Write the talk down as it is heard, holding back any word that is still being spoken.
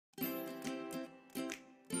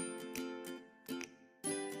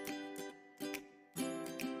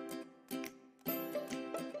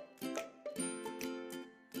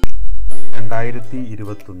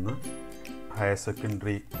2021 higher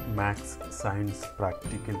secondary maths science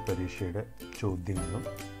practical പരീക്ഷയുടെ ചോദ്യങ്ങളും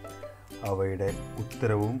അവയുടെ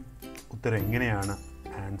ഉത്തരം എങ്ങനെയാണ്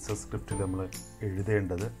ആൻസർ സ്ക്രിപ്റ്റിൽ നമ്മൾ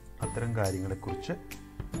എഴുതേണ്ടത് അത്തരം കാര്യങ്ങളെക്കുറിച്ച്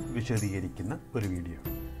വിശദീകരിക്കുന്ന ഒരു വീഡിയോ.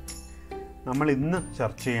 നമ്മൾ ഇന്ന്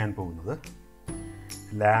ചർച്ച ചെയ്യാൻ പോകുന്നത്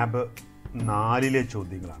ലാബ് 4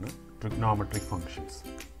 ചോദ്യങ്ങളാണ്. ട്രിഗ്നോമെട്രിക് ഫങ്ഷൻസ്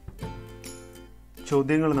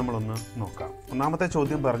ചോദ്യങ്ങൾ നമ്മളൊന്ന് നോക്കാം. ഒന്നാമത്തെ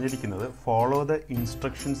ചോദ്യം പറഞ്ഞിരിക്കുന്നത് follow the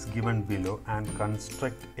instructions given below and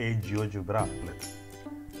construct A GeoGebra applet.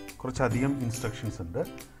 കുറച്ചധികം ഇൻസ്ട്രക്ഷൻസ് ഉണ്ട്.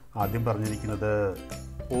 ആദ്യം പറഞ്ഞിരിക്കുന്നത്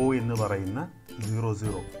O എന്ന് പറയുന്ന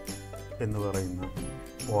 00 എന്ന് പറയുന്ന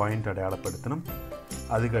പോയിൻ്റ് അടയാളപ്പെടുത്തണം.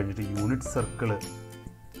 അത് കഴിഞ്ഞിട്ട് യൂണിറ്റ് സർക്കിൾ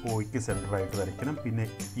Oയ്ക്ക് സെൻറ്ററായിട്ട് വരയ്ക്കണം. പിന്നെ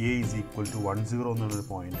A = 10 എന്നുള്ളൊരു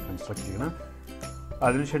പോയിൻ്റ് കൺസ്ട്രക്ട് ചെയ്യണം.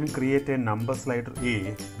 അതിനുശേഷം create A number slider A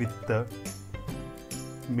with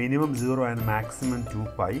minimum 0 and maximum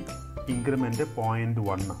 2π. Increment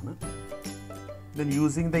 0.1 ആണ്. Then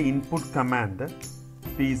using the input command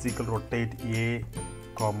P = rotate A,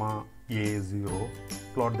 A0,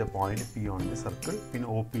 plot the point P on the circle. പിന്നെ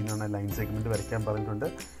OP എന്നാണ് line segment വരയ്ക്കാൻ പറഞ്ഞിട്ടുണ്ട്.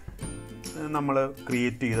 നമ്മൾ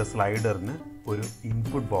create ചെയ്ത സ്ലൈഡറിന് ഒരു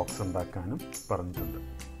ഇൻപുട്ട് ബോക്സ് ഉണ്ടാക്കാനും പറഞ്ഞിട്ടുണ്ട്.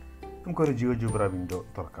 നമുക്കൊരു ജിയോജിബ്ര വിൻഡോ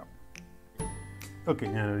തുറക്കാം. ഓക്കെ,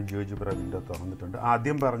 ഞാനൊരു ജിയോജിബ്ര വിൻഡോ തുറന്നിട്ടുണ്ട്.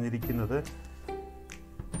 ആദ്യം പറഞ്ഞിരിക്കുന്നത്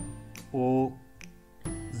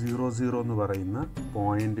O00 എന്ന് പറയുന്ന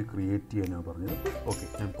പോയിൻ്റ് ക്രിയേറ്റ് ചെയ്യാനാണ് പറഞ്ഞത്. ഓക്കെ,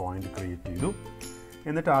 ഞാൻ പോയിൻ്റ് ക്രിയേറ്റ് ചെയ്തു.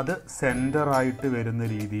 എന്നിട്ട് അത് സെൻറ്ററായിട്ട് വരുന്ന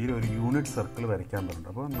രീതിയിൽ ഒരു യൂണിറ്റ് സർക്കിൾ വരയ്ക്കാൻ പറഞ്ഞിട്ടുണ്ട്.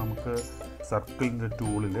 അപ്പോൾ നമുക്ക് സർക്കിളിൻ്റെ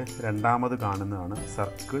ടൂളിൽ രണ്ടാമത് കാണുന്നതാണ്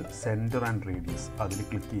സർക്കിൾ സെൻറ്റർ ആൻഡ് റേഡിയസ്. അതിൽ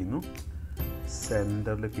ക്ലിക്ക് ചെയ്യുന്നു.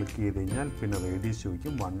 സെൻറ്ററിൽ ക്ലിക്ക് ചെയ്ത് കഴിഞ്ഞാൽ പിന്നെ റേഡിയസ്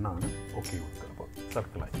ചോദിക്കും. 1 ആണ്. ഓക്കെ കൊടുക്കുക. അപ്പോൾ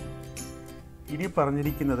സർക്കിളായി. ഇനി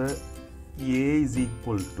പറഞ്ഞിരിക്കുന്നത് A =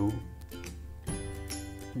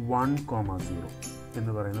 1,0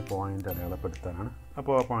 എന്ന് പറയുന്ന പോയിൻ്റ് അടയാളപ്പെടുത്താനാണ്.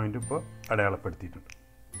 അപ്പോൾ ആ പോയിൻ്റ് ഇപ്പോൾ അടയാളപ്പെടുത്തിയിട്ടുണ്ട്.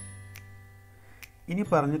 ഇനി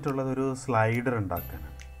പറഞ്ഞിട്ടുള്ളത് ഒരു സ്ലൈഡർ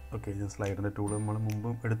ഉണ്ടാക്കാനാണ്. ഓക്കെ, ഞാൻ സ്ലൈഡറിൻ്റെ ടൂൾ നമ്മൾ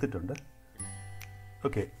മുമ്പും എടുത്തിട്ടുണ്ട്.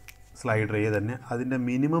 ഓക്കെ, സ്ലൈഡർ A തന്നെ. അതിൻ്റെ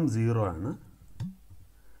മിനിമം 0 ആണ്.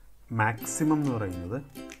 മാക്സിമം എന്ന് പറയുന്നത്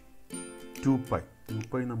 2π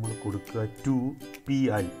നമ്മൾ കൊടുക്കുക. 2pi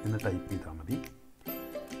എന്ന് ടൈപ്പ് ചെയ്താൽ മതി.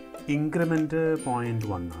 ഇൻക്രിമെൻറ്റ്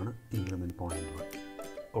 0.1 ആണ്. ഇൻക്രിമെൻറ്റ് 0.1.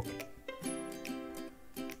 ഓക്കെ,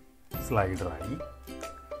 സ്ലൈഡറായി.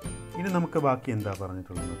 ഇനി നമുക്ക് ബാക്കി എന്താ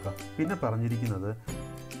പറഞ്ഞിട്ടുള്ളത് നോക്കാം. പിന്നെ പറഞ്ഞിരിക്കുന്നത്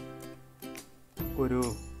ഒരു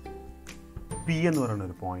P എന്ന് പറയുന്ന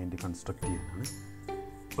ഒരു പോയിൻ്റ് കൺസ്ട്രക്ട് ചെയ്യാനാണ്.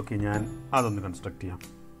 ഓക്കെ, ഞാൻ അതൊന്ന് കൺസ്ട്രക്ട് ചെയ്യാം.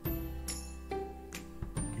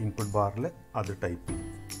 ഇൻപുട്ട് ബാറിൽ അത് ടൈപ്പ് ചെയ്യും.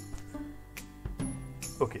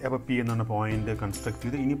 ഓക്കെ, അപ്പോൾ P എന്ന് പറഞ്ഞ പോയിൻ്റ് കൺസ്ട്രക്ട്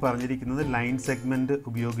ചെയ്ത് ഇനി പറഞ്ഞിരിക്കുന്നത് ലൈൻ സെഗ്മെൻറ്റ്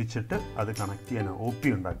ഉപയോഗിച്ചിട്ട് അത് കണക്ട് ചെയ്യാനാണ്. OP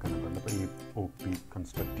ഉണ്ടാക്കാനാണ്. അപ്പോൾ ഈ OP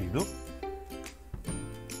കൺസ്ട്രക്ട് ചെയ്തു.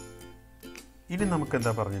 ഇനി നമുക്ക്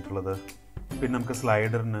എന്താ പറഞ്ഞിട്ടുള്ളത്? പിന്നെ നമുക്ക്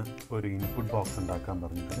സ്ലൈഡറിന് ഒരു ഇൻപുട്ട് ബോക്സ് ഉണ്ടാക്കാൻ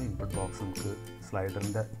പറഞ്ഞിട്ടുണ്ട്. ഇൻപുട്ട് ബോക്സ് നമുക്ക്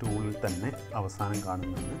സ്ലൈഡറിൻ്റെ ടൂളിൽ തന്നെ അവസാനം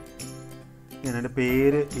കാണുന്നതാണ്. ഞാനതിൻ്റെ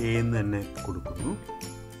പേര് A എന്ന് തന്നെ കൊടുക്കുന്നു.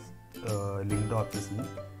 ലിങ്ക്ഡ് ഓപ്ഷൻസ്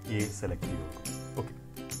A സെലക്ട് ചെയ്ത് കൊടുക്കും. ഓക്കെ,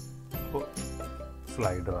 അപ്പോൾ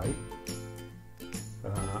സ്ലൈഡറായി.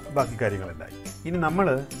 ബാക്കി കാര്യങ്ങളെല്ലായി. ഇനി നമ്മൾ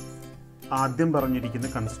ആദ്യം പറഞ്ഞിരിക്കുന്ന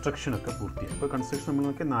കൺസ്ട്രക്ഷനൊക്കെ പൂർത്തിയായി. ഇപ്പോൾ കൺസ്ട്രക്ഷൻ നമ്മൾ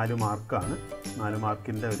നോക്കിയാൽ 4 മാർക്കാണ്. 4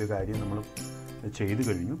 മാർക്കിൻ്റെ ഒരു കാര്യം നമ്മൾ ചെയ്തു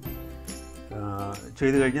കഴിഞ്ഞു.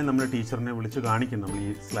 ചെയ്തു കഴിഞ്ഞാൽ നമ്മൾ ടീച്ചറിനെ വിളിച്ച് കാണിക്കണം. നമ്മൾ ഈ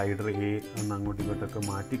സ്ലൈഡർ A എന്ന് അങ്ങോട്ടും ഇങ്ങോട്ടൊക്കെ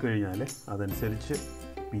മാറ്റിക്കഴിഞ്ഞാൽ അതനുസരിച്ച്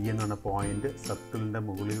P എന്ന പോയിൻ്റ് സർക്കിളിൻ്റെ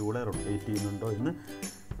മുകളിലൂടെ റൊട്ടേറ്റ് ചെയ്യുന്നുണ്ടോ എന്ന്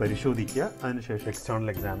പരിശോധിക്കുക. അതിനുശേഷം എക്സ്റ്റേണൽ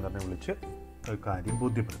എക്സാമിനറിനെ വിളിച്ച് കാര്യം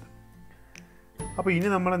ബോധ്യപ്പെടുത്തുക. അപ്പോൾ ഇനി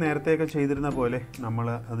നമ്മൾ നേരത്തെയൊക്കെ ചെയ്തിരുന്ന പോലെ നമ്മൾ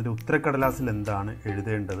അതിൻ്റെ ഉത്തരക്കടലാസിൽ എന്താണ്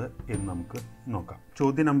എഴുതേണ്ടത് എന്ന് നമുക്ക് നോക്കാം.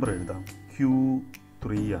 ചോദ്യ നമ്പർ എഴുതാം.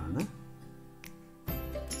 Q3 ആണ്.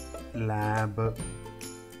 Lab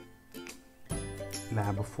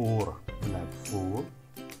 4 lab 4.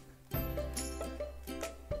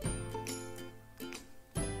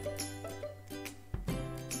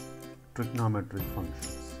 Trigonometric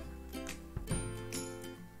functions.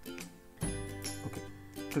 Okay,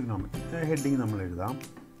 trigonometric heading നമ്മൾ എഴുതാം.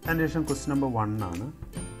 അതിനുശേഷം ക്വസ്റ്റ്യൻ നമ്പർ 1 ആണ്.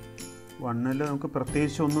 1ൽ നമുക്ക്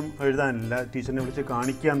പ്രത്യേകിച്ച് ഒന്നും എഴുതാനില്ല. ടീച്ചറിനെ വിളിച്ച്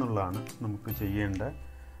കാണിക്കുക എന്നുള്ളതാണ് നമുക്ക് ചെയ്യേണ്ട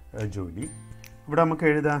ജോലി. ഇവിടെ നമുക്ക്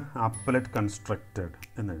എഴുതാം അപ്ലെറ്റ് കൺസ്ട്രക്റ്റഡ്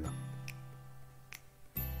എന്നെഴുതാം.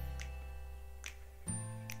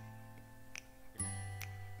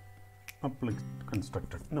 അപ്ലെറ്റ്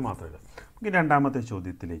കൺസ്ട്രക്റ്റഡ് എന്ന് മാത്രം എഴുതാം. നമുക്ക് രണ്ടാമത്തെ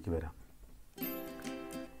ചോദ്യത്തിലേക്ക് വരാം.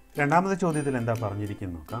 രണ്ടാമത്തെ ചോദ്യത്തിൽ എന്താ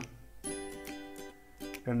പറഞ്ഞിരിക്കുന്നത് നോക്കാം.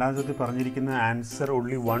 രണ്ടാമത്തെ ചോദ്യം പറഞ്ഞിരിക്കുന്ന answer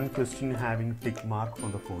only 1 question having tick mark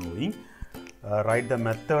from the following. Write the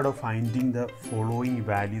method of finding the following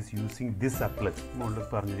values using this applet.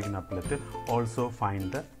 Also find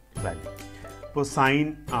the value. ഇപ്പോൾ സൈൻ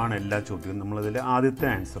ആണ് എല്ലാ ചോദ്യവും, നമ്മളിതിൽ ആദ്യത്തെ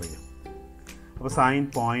ആൻസർ ചെയ്യാം. അപ്പോൾ സൈൻ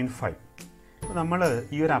 0.5. അപ്പോൾ നമ്മൾ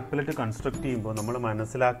ഈ ഒരു അപ്പലറ്റ് കൺസ്ട്രക്ട് ചെയ്യുമ്പോൾ നമ്മൾ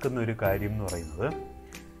മനസ്സിലാക്കുന്ന ഒരു കാര്യം എന്ന് പറയുന്നത്,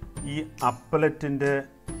 ഈ അപ്പലറ്റിൻ്റെ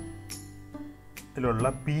ത്തിലുള്ള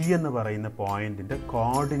പി എന്ന് പറയുന്ന പോയിൻറ്റിൻ്റെ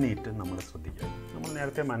കോർഡിനേറ്റ് നമ്മൾ ശ്രദ്ധിക്കുക. നമ്മൾ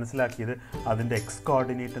നേരത്തെ മനസ്സിലാക്കിയത് അതിൻ്റെ എക്സ്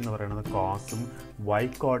കോർഡിനേറ്റ് എന്ന് പറയുന്നത് കോസും വൈ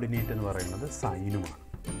കോർഡിനേറ്റ് എന്ന് പറയുന്നത് സൈനുമാണ്.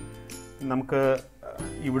 നമുക്ക്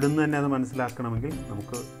ഇവിടുന്ന് തന്നെ അത് മനസ്സിലാക്കണമെങ്കിൽ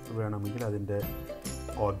നമുക്ക് വേണമെങ്കിൽ അതിൻ്റെ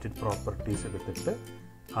ഓബ്ജക്റ്റ് പ്രോപ്പർട്ടീസ് എടുത്തിട്ട്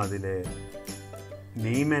അതിലെ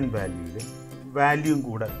നെയിം ആൻഡ് വാല്യൂയും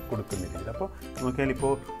കൂടെ കൊടുക്കുന്ന രീതിയിൽ. അപ്പോൾ നോക്കിയാൽ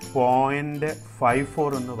ഇപ്പോൾ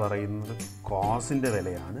 0.54 എന്ന് പറയുന്നത് കോസിൻ്റെ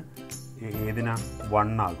വിലയാണ് ഏതിനാ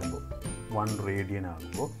 1 ആകുമ്പോൾ, 1 റേഡിയൻ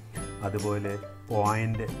ആകുമ്പോൾ. അതുപോലെ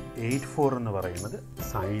 0.84 എന്ന് പറയുന്നത്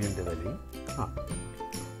സൈനിൻ്റെ വിലയും ആണ്.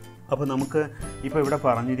 അപ്പോൾ നമുക്ക് ഇപ്പോൾ ഇവിടെ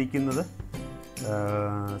പറഞ്ഞിരിക്കുന്നത്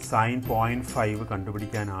സൈൻ 0.5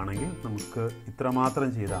 കണ്ടുപിടിക്കാനാണെങ്കിൽ നമുക്ക് ഇത്രമാത്രം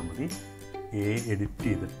ചെയ്താൽ മതി. എ എഡിറ്റ്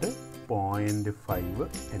ചെയ്തിട്ട് 0.5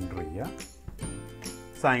 എൻ്റർ ചെയ്യുക.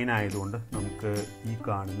 സൈൻ ആയതുകൊണ്ട് നമുക്ക് ഈ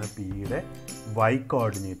കാണുന്ന പിയുടെ വൈ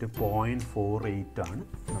കോർഡിനേറ്റ് 0.48 ആണ്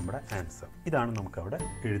നമ്മുടെ ആൻസർ. ഇതാണ് നമുക്കവിടെ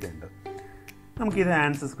എഴുതേണ്ടത്. നമുക്കിത്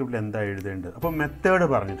ആൻസർ സ്ക്രിപ്റ്റിൽ എന്താ എഴുതേണ്ടത്? അപ്പോൾ മെത്തേഡ്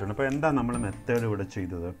പറഞ്ഞിട്ടുണ്ട്. അപ്പോൾ എന്താ നമ്മൾ മെത്തേഡ് ഇവിടെ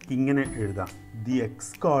ചെയ്തത്? ഇങ്ങനെ എഴുതാം. The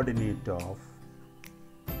X coordinate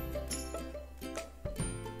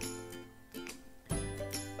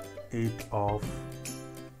of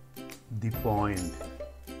the point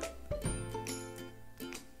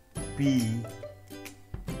P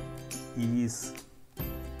is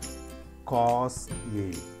cos A.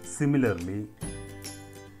 Similarly,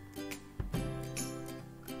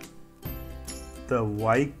 the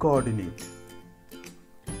y coordinate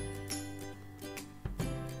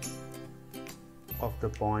of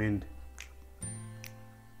the point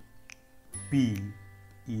P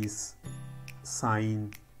is sin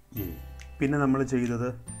A. പിന്നെ നമ്മൾ ചെയ്തത്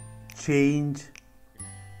change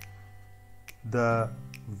the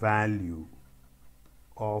value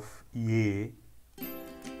of A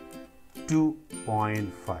to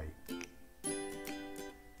 0.5.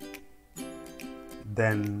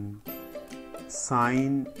 Then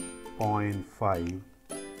sin 0.5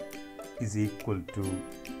 is equal to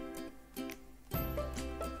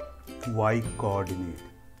y coordinate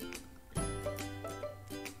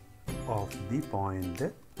of the point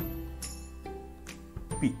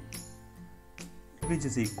P, which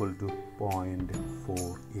is equal to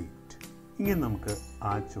 0.48. ഇങ്ങനെ നമുക്ക്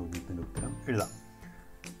ആ ചോദ്യത്തിൻ്റെ ഉത്തരം എഴുതാം.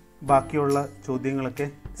 ബാക്കിയുള്ള ചോദ്യങ്ങളൊക്കെ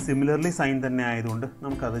സിമിലർലി സൈൻ തന്നെ ആയതുകൊണ്ട്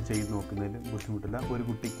നമുക്കത് ചെയ്ത് നോക്കുന്നതിൽ ബുദ്ധിമുട്ടില്ല. ഒരു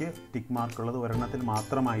കുട്ടിക്ക് ടിക്ക് മാർക്കുള്ളത് ഒരെണ്ണത്തിൽ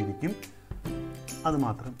മാത്രമായിരിക്കും, അത്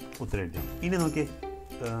മാത്രം ഉത്തരം എഴുതാം. ഇനി നോക്കിയേ,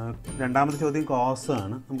 രണ്ടാമത്തെ ചോദ്യം കോസ്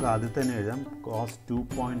ആണ്. നമുക്ക് ആദ്യത്തെ തന്നെ എഴുതാം. കോസ്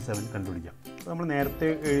 2.7 കണ്ടുപിടിക്കാം. നമ്മൾ നേരത്തെ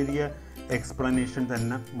എഴുതിയ എക്സ്പ്ലനേഷൻ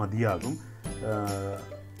തന്നെ മതിയാകും.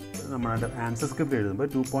 നമ്മളുടെ ആൻസർ സ്ക്രിപ്റ്റ് എഴുതുമ്പോൾ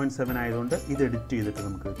 2.7 ആയതുകൊണ്ട് ഇത് എഡിറ്റ് ചെയ്തിട്ട്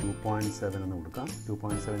നമുക്ക് 2.7 എന്ന് കൊടുക്കാം.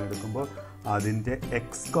 2.7 എടുക്കുമ്പോൾ അതിൻ്റെ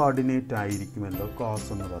എക്സ് കോർഡിനേറ്റ് ആയിരിക്കുമല്ലോ കോസ്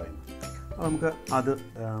എന്ന് പറയുന്നത്. അപ്പോൾ നമുക്ക് അത്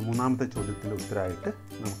മൂന്നാമത്തെ ചോദ്യത്തിൻ്റെ ഉത്തരമായിട്ട്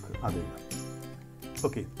നമുക്ക് അത് എഴുതാം.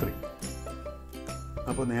 ഓക്കെ, 3.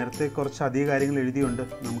 അപ്പോൾ നേരത്തെ കുറച്ച് അധിക കാര്യങ്ങൾ എഴുതിയുണ്ട്,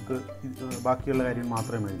 നമുക്ക് ബാക്കിയുള്ള കാര്യങ്ങൾ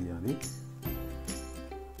മാത്രം എഴുതിയാൽ മതി.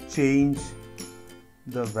 Change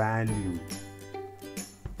the value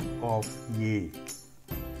of A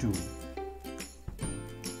to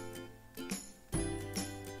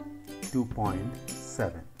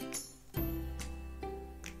 2.7.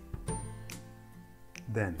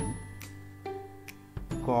 Then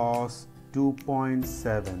cos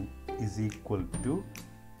 2.7 is equal to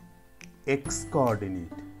x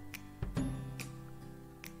coordinate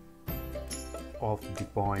of the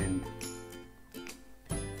point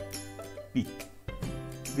P,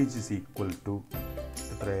 which is equal to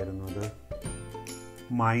എത്രയായിരുന്നു?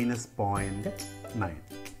 -0.9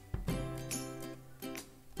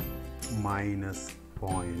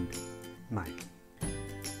 -0.9.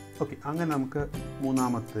 ഓക്കെ, അങ്ങനെ നമുക്ക്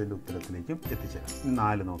മൂന്നാമത്തെ ഉത്തരത്തിലേക്കും എത്തിച്ചേരാം.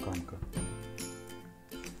 4 നോക്കാം നമുക്ക്.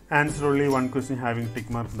 Answer only 1 question having tick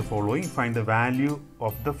mark the following. Find the value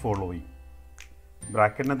of the following.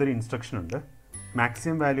 ബ്രാക്കറ്റിനകത്തൊരു instruction ഉണ്ട്.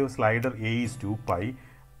 Maximum value of slider A is 2π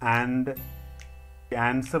and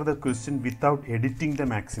answer the question without editing the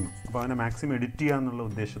maximum. അപ്പോൾ അങ്ങനെ മാക്സിമം എഡിറ്റ് ചെയ്യുക എന്നുള്ള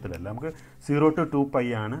ഉദ്ദേശത്തിലല്ല, നമുക്ക് 0 to 2π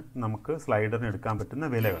ആണ് നമുക്ക് സ്ലൈഡറിന് എടുക്കാൻ പറ്റുന്ന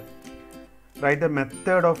വിലകൾ. Write the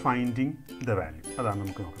method of finding the value, അതാണ്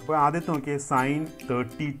നമുക്ക് നോക്കാം. അപ്പോൾ ആദ്യത്തെ നോക്കിയാൽ സൈൻ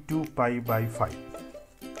 32π/5.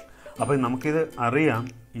 അപ്പോൾ നമുക്കിത് അറിയാം,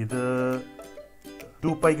 ഇത്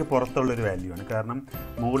 2πക്ക് പുറത്തുള്ളൊരു വാല്യൂ ആണ്. കാരണം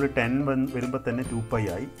മുകളിൽ 10 വരുമ്പോൾ തന്നെ 2π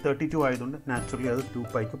ആയി. 32 ആയതുകൊണ്ട് നാച്ചുറലി അത്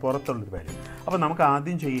 2πക്ക് പുറത്തുള്ളൊരു വാല്യൂ. അപ്പോൾ നമുക്ക്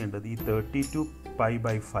ആദ്യം ചെയ്യേണ്ടത് ഈ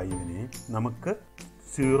 32π/5നെ നമുക്ക്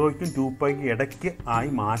 0ക്കും 2π ഇടയ്ക്ക് ആയി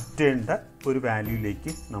മാറ്റേണ്ട ഒരു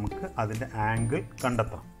വാല്യൂയിലേക്ക് നമുക്ക് അതിൻ്റെ ആംഗിൾ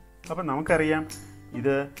കണ്ടെത്താം. അപ്പം നമുക്കറിയാം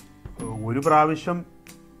ഇത് ഒരു പ്രാവശ്യം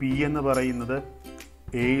പി എന്ന് പറയുന്നത്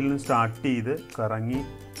എയിൽ നിന്ന് സ്റ്റാർട്ട് ചെയ്ത് കറങ്ങി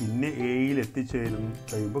പിന്നെ എയിൽ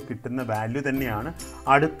കഴിയുമ്പോൾ കിട്ടുന്ന വാല്യൂ തന്നെയാണ്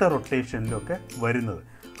അടുത്ത റൊട്ടേഷനിലൊക്കെ വരുന്നത്.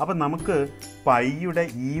 അപ്പം നമുക്ക് പൈയുടെ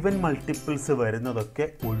ഈവൻ മൾട്ടിപ്പിൾസ് വരുന്നതൊക്കെ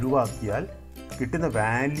ഒഴിവാക്കിയാൽ കിട്ടുന്ന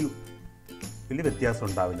വാല്യൂ വലിയ വ്യത്യാസം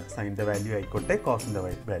ഉണ്ടാവില്ല. സൈൻ്റെ വാല്യൂ ആയിക്കോട്ടെ കോസിൻ്റെ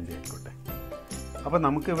വാല്യൂ ആയിക്കോട്ടെ. അപ്പോൾ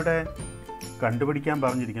നമുക്കിവിടെ കണ്ടുപിടിക്കാൻ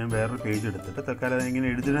പറഞ്ഞിരിക്കാൻ വേറൊരു പേജ് എടുത്തിട്ട് തൽക്കാലം അതിങ്ങനെ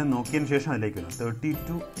എഴുതാൻ നോക്കിയതിന് ശേഷം അതിലേക്ക് വരാം.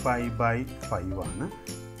 32π/5 ആണ്.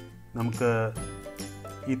 നമുക്ക്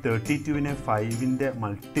ഈ 32നെ 5ൻ്റെ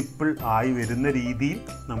മൾട്ടിപ്പിൾ ആയി വരുന്ന രീതിയിൽ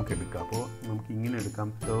നമുക്ക് എടുക്കാം. അപ്പോൾ നമുക്ക് ഇങ്ങനെ എടുക്കാം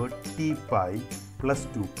 30π +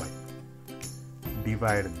 2π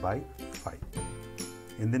ഡിവൈഡഡ് ബൈ 5.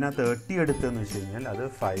 എന്തിനാ 30 എടുത്തതെന്ന് വെച്ച് കഴിഞ്ഞാൽ അത്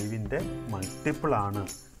 5ൻ്റെ മൾട്ടിപ്പിൾ ആണ്,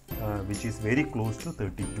 which is very close to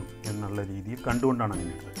 32 എന്നുള്ള രീതിയിൽ കണ്ടുകൊണ്ടാണ്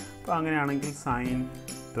അങ്ങനെ എടുത്തത്. അപ്പോൾ അങ്ങനെയാണെങ്കിൽ sign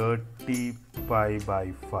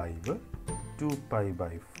 30π/5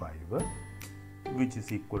 2π/5 which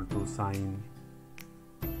is equal to sign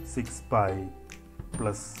 6π +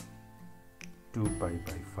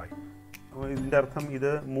 2π/5. അപ്പോൾ ഇതിൻ്റെ അർത്ഥം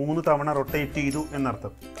ഇത് 3 തവണ റൊട്ടേറ്റ് ചെയ്തു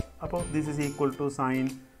എന്നർത്ഥം. അപ്പോൾ this is equal to sign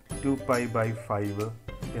 2π/5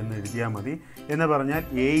 എന്ന് എഴുതിയാൽ മതി. എന്ന് പറഞ്ഞാൽ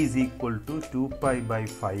a ഈസ് ഈക്വൽ ടു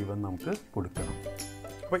 2π/5 എന്ന് നമുക്ക് കൊടുക്കണം.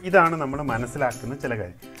 അപ്പോൾ ഇതാണ് നമ്മൾ മനസ്സിലാക്കുന്ന ചില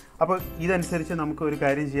കാര്യം. അപ്പോൾ ഇതനുസരിച്ച് നമുക്ക് ഒരു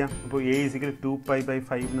കാര്യം ചെയ്യാം. അപ്പോൾ a ഈസ് ഈക്വൽ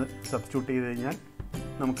 2π/5 എന്ന് സബ്സ്റ്റിറ്റ്യൂട്ട് ചെയ്ത് കഴിഞ്ഞാൽ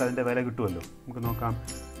നമുക്കതിൻ്റെ വില കിട്ടുമല്ലോ. നമുക്ക് നോക്കാം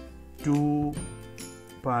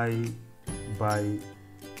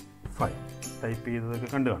 2π/5 ടൈപ്പ് ചെയ്തതൊക്കെ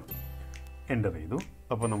കണ്ടു കാണും. എൻ്റർ ചെയ്തു.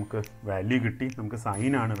 അപ്പോൾ നമുക്ക് വാല്യൂ കിട്ടി. നമുക്ക്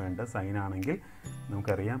സൈനാണ് വേണ്ടത്. സൈനാണെങ്കിൽ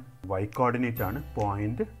നമുക്കറിയാം y കോർഡിനേറ്റ് ആണ്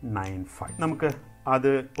 0.95. നമുക്ക്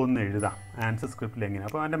അത് ഒന്ന് എഴുതാം ആൻസർ സ്ക്രിപ്റ്റിൽ എങ്ങനെയാണ്.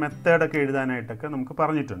 അപ്പോൾ അതിൻ്റെ മെത്തേഡൊക്കെ എഴുതാനായിട്ടൊക്കെ നമുക്ക്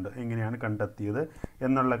പറഞ്ഞിട്ടുണ്ട്, എങ്ങനെയാണ് കണ്ടെത്തിയത്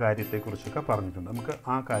എന്നുള്ള കാര്യത്തെക്കുറിച്ചൊക്കെ പറഞ്ഞിട്ടുണ്ട്. നമുക്ക്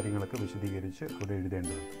ആ കാര്യങ്ങളൊക്കെ വിശദീകരിച്ച് അവിടെ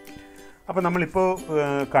എഴുതേണ്ടതുണ്ട്. അപ്പോൾ നമ്മളിപ്പോൾ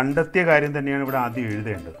കണ്ടെത്തിയ കാര്യം തന്നെയാണ് ഇവിടെ ആദ്യം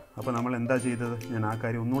എഴുതേണ്ടത്. അപ്പോൾ നമ്മൾ എന്താ ചെയ്തത്, ഞാൻ ആ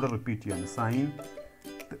കാര്യം ഒന്നുകൂടെ റിപ്പീറ്റ് ചെയ്യാണ്. Sign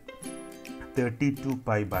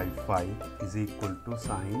 32π/5 is equal to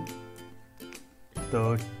sin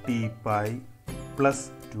 30π plus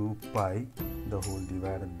 2π the whole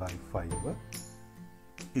divided by 5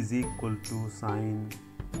 is equal to sin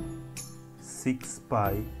 6π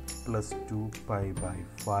plus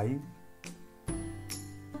 2π/5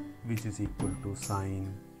 which is equal to sin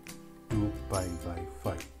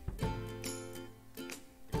 2π/5.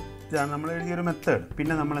 ഇതാണ് നമ്മൾ എഴുതിയൊരു മെത്തേഡ്.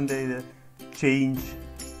 പിന്നെ നമ്മൾ എന്താ ചെയ്ത് change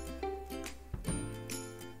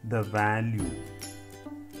the value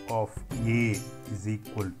of a is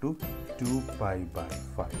equal to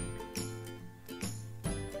 2π/5.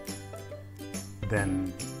 Then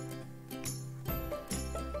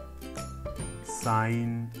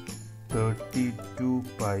sin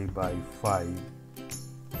 32π/5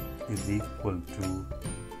 is equal to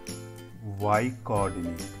y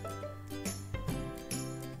coordinate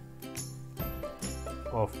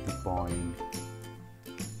of the point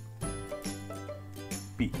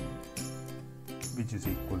P, which is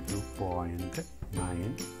equal to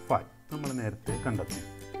 0.95. നമ്മൾ നേരത്തെ കണ്ടെത്തി.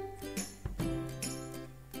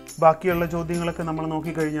 ബാക്കിയുള്ള ചോദ്യങ്ങളൊക്കെ നമ്മൾ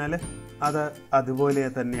നോക്കിക്കഴിഞ്ഞാൽ അത് അതുപോലെ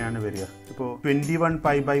തന്നെയാണ് വരിക. ഇപ്പോൾ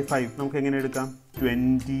 21π/5 നമുക്ക് എങ്ങനെ എടുക്കാം,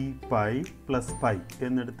 20π + π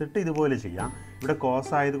എന്നെടുത്തിട്ട് ഇതുപോലെ ചെയ്യാം. ഇവിടെ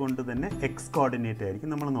കോസ് ആയതുകൊണ്ട് തന്നെ എക്സ് കോർഡിനേറ്റ്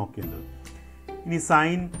ആയിരിക്കും നമ്മൾ നോക്കേണ്ടത്. ഇനി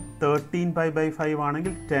സൈൻ 13π/5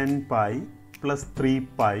 ആണെങ്കിൽ 10π +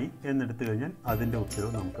 3π എന്നെടുത്തു കഴിഞ്ഞാൽ അതിൻ്റെ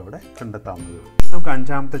ഉത്തരവ് നമുക്കവിടെ കണ്ടെത്താവുന്നതാണ്. നമുക്ക്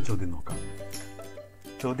അഞ്ചാമത്തെ ചോദ്യം നോക്കാം.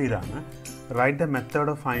 ചോദ്യം ഇതാണ്, write the method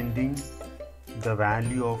of finding the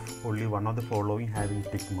value of only one of the following having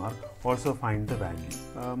tick mark, also find the value.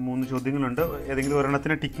 3 ചോദ്യങ്ങളുണ്ട്, ഏതെങ്കിലും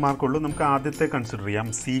ഒരെണ്ണത്തിന് ടിക്ക് മാർക്ക് ഉള്ളൂ. നമുക്ക് ആദ്യത്തെ കൺസിഡർ ചെയ്യാം.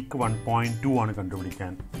 സീക്ക് 1.2 ആണ്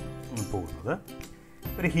കണ്ടുപിടിക്കാൻ പോകുന്നത്.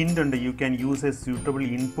 ഒരു ഹിൻ്റ് ഉണ്ട്, you can use A suitable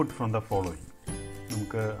input from the following.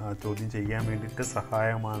 നമുക്ക് ആ ചോദ്യം ചെയ്യാൻ വേണ്ടിയിട്ട്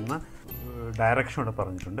സഹായമാകുന്ന ഡയറക്ഷൻ ഇവിടെ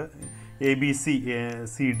പറഞ്ഞിട്ടുണ്ട്.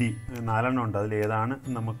 ABCD 4 ഉണ്ട്. അതിലേതാണ്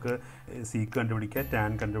നമുക്ക് സീക്ക് കണ്ടുപിടിക്കുക, ടാൻ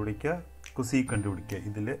കണ്ടുപിടിക്കുക, കുസീക്ക് കണ്ടുപിടിക്കുക,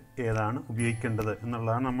 ഇതിൽ ഏതാണ് ഉപയോഗിക്കേണ്ടത്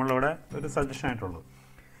എന്നുള്ളതാണ് നമ്മളിവിടെ ഒരു സജഷൻ ആയിട്ടുള്ളത്.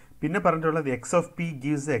 പിന്നെ പറഞ്ഞിട്ടുള്ളത് X of P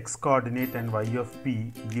gives A X coordinate and Y of P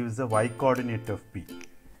gives A Y coordinate of P.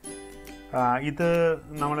 ഇത്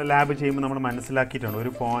നമ്മൾ ലാബ് ചെയ്യുമ്പോൾ നമ്മൾ മനസ്സിലാക്കിയിട്ടുണ്ട്,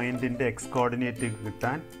 ഒരു പോയിൻറ്റിൻ്റെ എക്സ് കോർഡിനേറ്റ്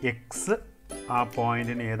കിട്ടാൻ എക്സ് ആ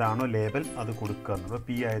പോയിൻറ്റിന് ഏതാണോ ലേബൽ അത് കൊടുക്കുക എന്നുള്ളത്.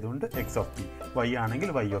 പി ആയതുകൊണ്ട് എക്സ് ഓഫ് പി, വൈ ആണെങ്കിൽ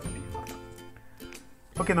വൈ ഓഫ് പി എന്നർത്ഥം.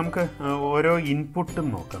 ഓക്കെ, നമുക്ക് ഓരോ ഇൻപുട്ടും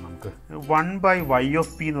നോക്കാം. നമുക്ക് 1/y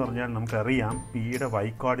ഓഫ് പി എന്ന് പറഞ്ഞാൽ നമുക്കറിയാം പിയുടെ വൈ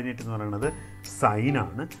കോർഡിനേറ്റ് എന്ന് പറയുന്നത്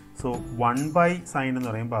സൈനാണ്. സോ 1/sin എന്ന്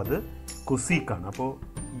പറയുമ്പോൾ അത് കൊസീക്കാണ്. അപ്പോൾ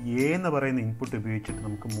എ എന്ന് പറയുന്ന ഇൻപുട്ട് ഉപയോഗിച്ചിട്ട്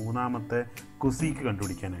നമുക്ക് മൂന്നാമത്തെ കൊസീക്ക്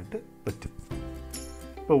കണ്ടുപിടിക്കാനായിട്ട് പറ്റും.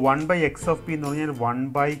 ഇപ്പോൾ 1/(x(p) എന്ന് പറഞ്ഞാൽ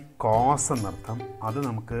 1/cos എന്നർത്ഥം. അത്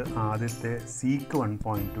നമുക്ക് ആദ്യത്തെ സീക്ക്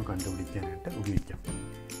 1.2 കണ്ടുപിടിക്കാനായിട്ട് ഉപയോഗിക്കാം.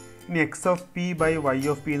 ഇനി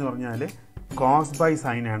x(p/y(p) എന്ന് പറഞ്ഞാൽ കോസ് ബൈ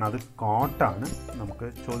സൈൻ ആണ്, അത് കോട്ടാണ്. നമുക്ക്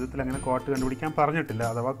ചോദ്യത്തിൽ അങ്ങനെ കോട്ട് കണ്ടുപിടിക്കാൻ പറഞ്ഞിട്ടില്ല.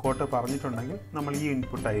 അഥവാ കോട്ട് പറഞ്ഞിട്ടുണ്ടെങ്കിൽ നമ്മൾ ഈ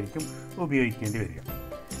ഇൻപുട്ടായിരിക്കും ഉപയോഗിക്കേണ്ടി വരിക.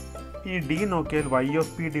 ഈ ഡി നോക്കിയാൽ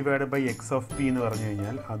y(p)/(x(p) എന്ന് പറഞ്ഞു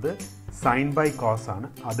കഴിഞ്ഞാൽ അത് സൈൻ ബൈ കോസ് ആണ്,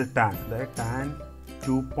 അത് ടാൻ, അതായത് ടാൻ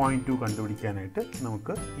 2.2 കണ്ടുപിടിക്കാനായിട്ട്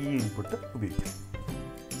നമുക്ക് ഈ ഇൻപുട്ട് ഉപയോഗിക്കാം.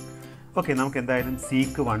 ഓക്കെ, നമുക്ക് എന്തായാലും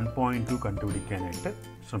സീക്ക് 1.2 കണ്ടുപിടിക്കാനായിട്ട്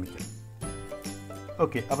ശ്രമിക്കാം.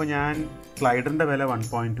 ഓക്കെ, അപ്പോൾ ഞാൻ സ്ലൈഡറിൻ്റെ വില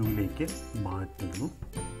 1.2ലേക്ക് മാറ്റുന്നു.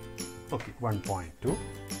 ഓക്കെ, 1.2.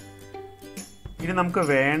 ഇനി നമുക്ക്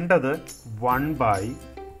വേണ്ടത്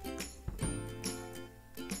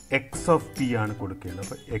 1/(x(p) ആണ് കൊടുക്കേണ്ടത്.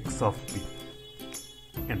 അപ്പോൾ x(p)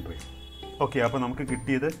 എൻ്റർ ചെയ്യും. ഓക്കെ, അപ്പോൾ നമുക്ക്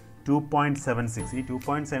കിട്ടിയത് 2.76. ഈ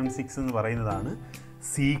 2.76 എന്ന് പറയുന്നതാണ്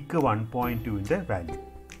സീക്ക് 1.2ൻ്റെ വാല്യൂ.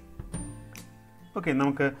 ഓക്കെ,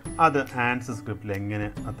 നമുക്ക് അത് ആൻസർ സ്ക്രിപ്റ്റിൽ എങ്ങനെ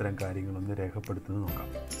അത്തരം കാര്യങ്ങളൊന്ന് രേഖപ്പെടുത്തുന്നത് നോക്കാം.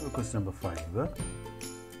 ക്വസ്റ്റ്യൻ നമ്പർ 5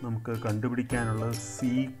 നമുക്ക് കണ്ടുപിടിക്കാനുള്ളത്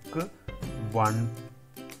സീക്ക്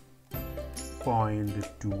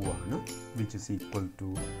 1.2 ആണ്, which is equal to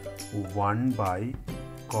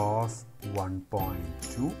 1/cos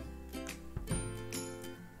 1.2.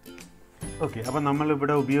 Okay, അപ്പോൾ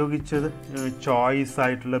നമ്മളിവിടെ ഉപയോഗിച്ചത് ചോയ്സ്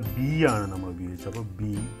ആയിട്ടുള്ള ബി ആണ് നമ്മൾ ഉപയോഗിച്ചത്. അപ്പോൾ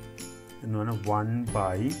ബി എന്ന് പറഞ്ഞാൽ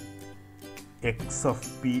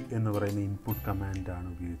 1/(x(p) എന്ന് പറയുന്ന ഇൻപുട്ട് കമാൻഡാണ്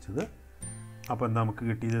ഉപയോഗിച്ചത്. അപ്പോൾ നമുക്ക്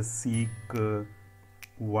കിട്ടിയത് സീക്ക്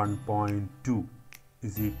 1.2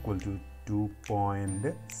 ഇസ് ഈക്വൽ ടു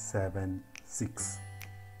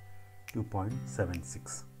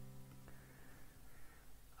 2.76.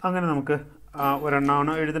 അങ്ങനെ നമുക്ക്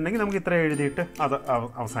ഒരെണ്ണമാണ് എഴുതുന്നുണ്ടെങ്കിൽ നമുക്ക് ഇത്ര എഴുതിയിട്ട് അത്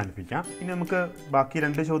അവസാനിപ്പിക്കാം. ഇനി നമുക്ക് ബാക്കി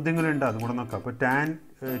 2 ചോദ്യങ്ങളുണ്ട്, അതും കൂടെ നോക്കാം. അപ്പോൾ ടാൻ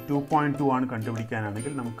 2.2 ആണ്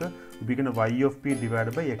കണ്ടുപിടിക്കാനാണെങ്കിൽ നമുക്ക് ഉപയോഗിക്കുന്ന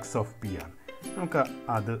y(p)/(x(p) ആണ്. നമുക്ക്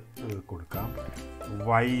അത് കൊടുക്കാം.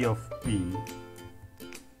 y(p)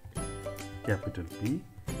 capital P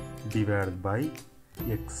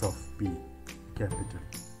 /(x(p) capital.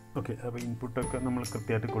 Okay, അപ്പോൾ ഇൻപുട്ടൊക്കെ നമ്മൾ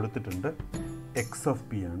കൃത്യമായിട്ട് കൊടുത്തിട്ടുണ്ട്. x(p)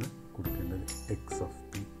 ആണ് കൊടുക്കേണ്ടത്.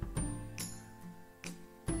 x(p)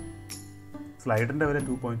 സ്ലൈഡറിൻ്റെ വില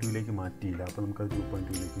 2.2ലേക്ക് മാറ്റിയില്ല, അപ്പോൾ നമുക്കത്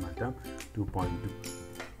 2.2ലേക്ക് മാറ്റാം. 2.2.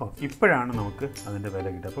 ഇപ്പോഴാണ് നമുക്ക് അതിൻ്റെ വില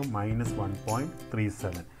കിട്ടുക. അപ്പോൾ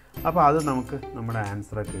 -1.37. അപ്പോൾ അത് നമുക്ക് നമ്മുടെ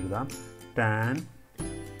ആൻസറൊക്കെ എഴുതാം. Tan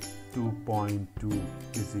 2.2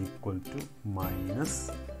 is equal to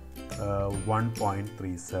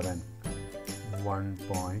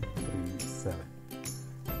 -1.37.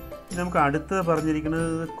 നമുക്ക് അടുത്ത്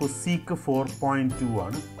പറഞ്ഞിരിക്കുന്നത് കൊസീക്ക് 4.2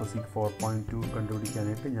 ആണ്. കൊസീക്ക് 4.2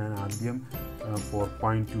 കണ്ടുപിടിക്കാനായിട്ട് ഞാൻ ആദ്യം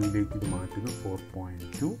 4.2ലേക്ക് ഇത് മാറ്റുന്നു.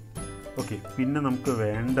 4.2. ഓക്കെ, പിന്നെ നമുക്ക്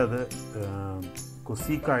വേണ്ടത്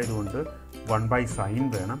കൊസീക്ക് ആയതുകൊണ്ട് 1/sin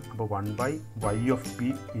വേണം. അപ്പോൾ 1/y(p)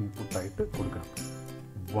 ഇൻപുട്ടായിട്ട് കൊടുക്കണം.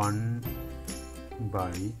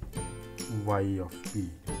 1/y(p).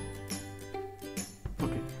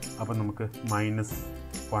 ഓക്കെ, അപ്പോൾ നമുക്ക്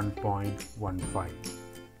 -1.15.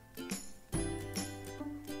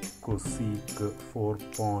 Cosec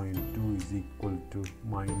 4.2 is equal to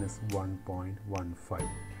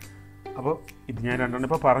 -1.15. അപ്പോൾ ഇത് ഞാൻ രണ്ടെണ്ണം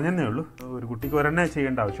ഇപ്പോൾ പറഞ്ഞതേ ഉള്ളൂ. ഒരു കുട്ടിക്ക് ഒരെണ്ണേ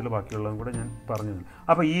ചെയ്യേണ്ട ആവശ്യമുള്ളൂ, ബാക്കിയുള്ളതും കൂടെ ഞാൻ പറഞ്ഞതേ.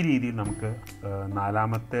 അപ്പോൾ ഈ രീതിയിൽ നമുക്ക്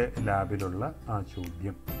 4ാമത്തെ ലാബിലുള്ള ആ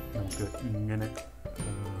ചോദ്യം നമുക്ക് ഇങ്ങനെ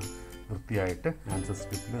വൃത്തിയായിട്ട് ആൻസർ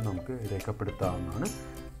സ്ക്രിപ്റ്റിൽ നമുക്ക് രേഖപ്പെടുത്താവുന്നതാണ്.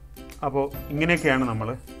 അപ്പോൾ ഇങ്ങനെയൊക്കെയാണ് നമ്മൾ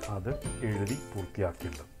അത് എഴുതി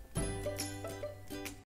പൂർത്തിയാക്കേണ്ടത്.